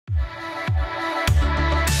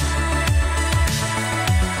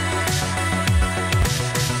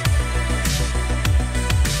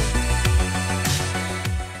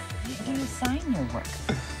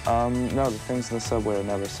No, the things in the subway are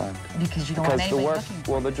never signed. Because you don't want anybody looking for it.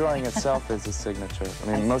 Well, the drawing itself is a signature.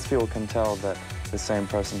 I mean, most people can tell that the same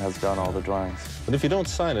person has done all the drawings. But if you don't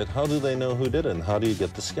sign it, how do they know who did it, and how do you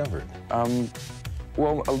get discovered?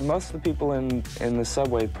 Well, most of the people in the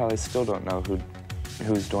subway probably still don't know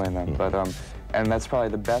who's doing them, but and that's probably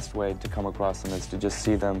the best way to come across them, is to just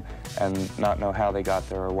see them and not know how they got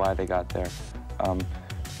there or why they got there.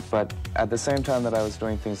 But at the same time that I was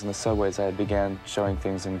doing things in the subways, I began showing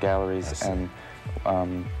things in galleries and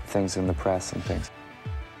things in the press and things.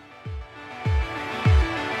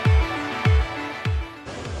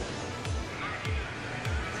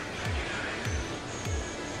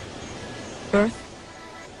 Birth,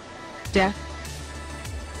 death,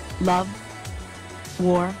 love,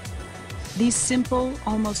 war. These simple,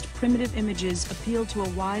 almost primitive images appeal to a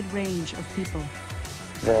wide range of people.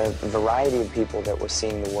 The variety of people that were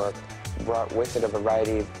seeing the work brought with it a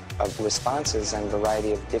variety of responses and a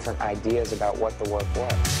variety of different ideas about what the work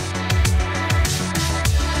was.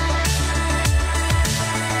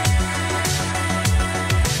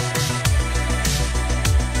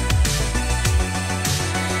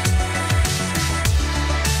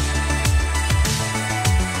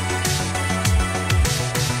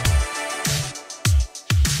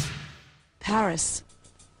 Paris,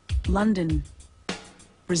 London,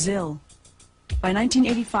 Brazil. By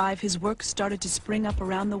 1985, his work started to spring up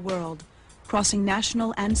around the world, crossing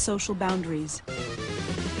national and social boundaries.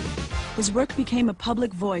 His work became a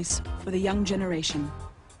public voice for the young generation.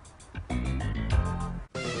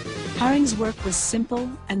 Haring's work was simple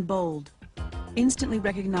and bold, instantly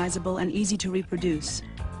recognizable and easy to reproduce.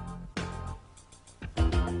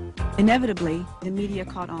 Inevitably, the media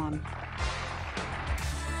caught on.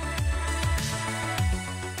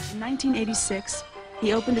 In 1986,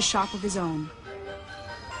 he opened a shop of his own.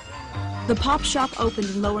 The Pop Shop opened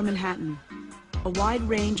in Lower Manhattan. A wide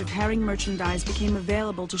range of Haring merchandise became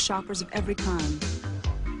available to shoppers of every kind.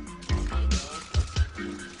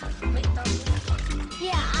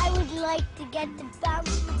 Yeah, I would like to get the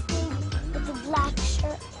bouncy thing with the black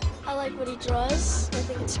shirt. I like what he draws. I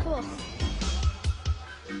think it's cool.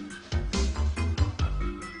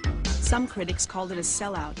 Some critics called it a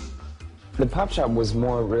sellout. The Pop Shop was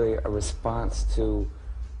more really a response to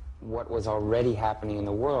what was already happening in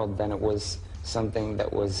the world than it was something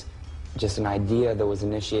that was just an idea that was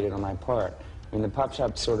initiated on my part. I mean, the Pop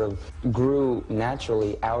Shop sort of grew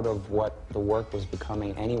naturally out of what the work was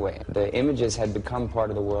becoming anyway. The images had become part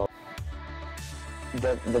of the world.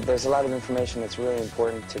 There's a lot of information that's really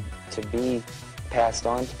important to be passed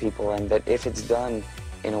on to people, and that if it's done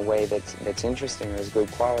in a way that's interesting or is good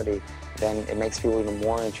quality, then it makes people even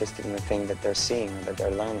more interested in the thing that they're seeing or that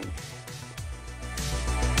they're learning.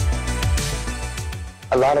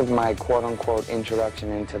 A lot of my quote-unquote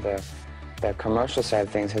introduction into the commercial side of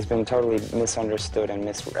things has been totally misunderstood and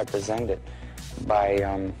misrepresented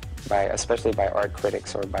especially by art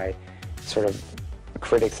critics or by sort of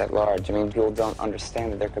critics at large. I mean, people don't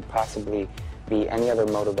understand that there could possibly be any other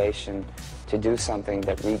motivation to do something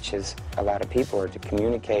that reaches a lot of people or to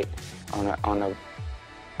communicate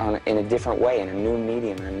in a different way, in a new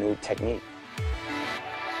medium, in a new technique.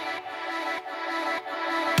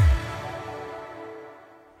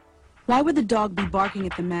 Why would the dog be barking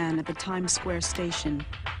at the man at the Times Square station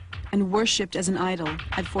and worshipped as an idol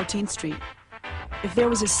at 14th Street? If there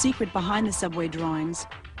was a secret behind the subway drawings,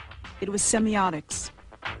 it was semiotics,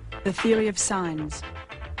 the theory of signs.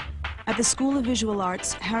 At the School of Visual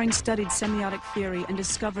Arts, Haring studied semiotic theory and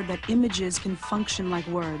discovered that images can function like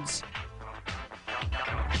words.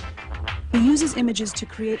 He uses images to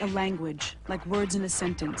create a language, like words in a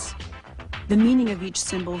sentence. The meaning of each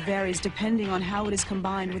symbol varies depending on how it is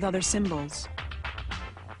combined with other symbols.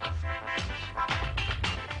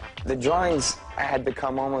 The drawings had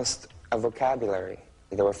become almost a vocabulary.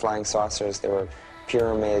 There were flying saucers, there were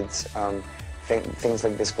pyramids, things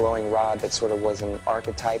like this glowing rod that sort of was an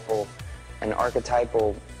archetypal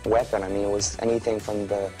weapon. I mean, it was anything from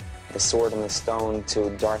the sword and the stone to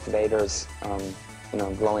Darth Vader's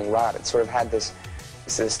glowing rod. It sort of had this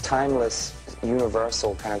timeless,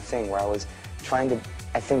 universal kind of thing where I was trying to,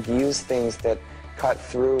 I think, use things that cut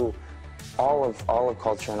through all of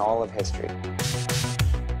culture and all of history.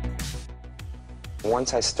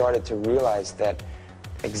 Once I started to realize that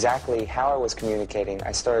exactly how I was communicating,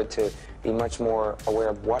 I started to be much more aware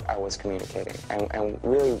of what I was communicating and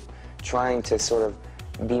really trying to sort of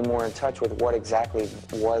be more in touch with what exactly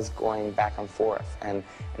was going back and forth, and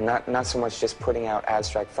not so much just putting out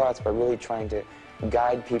abstract thoughts, but really trying to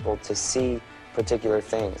guide people to see particular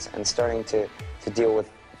things and starting to deal with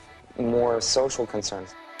more social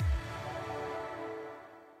concerns.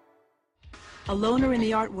 A loner in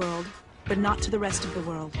the art world, but not to the rest of the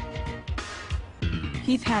world.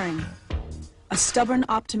 Keith Haring, a stubborn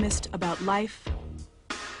optimist about life,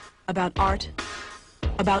 about art,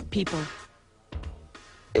 about people.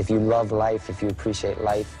 If you love life, if you appreciate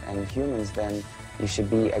life and humans, then you should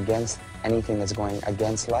be against anything that's going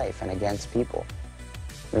against life and against people.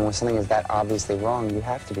 I mean, when something is that obviously wrong, you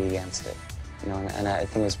have to be against it. You know, and I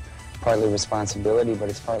think it's partly responsibility, but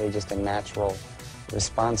it's partly just a natural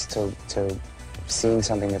response to seeing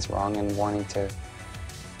something that's wrong and wanting to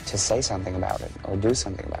say something about it or do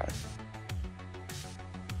something about it.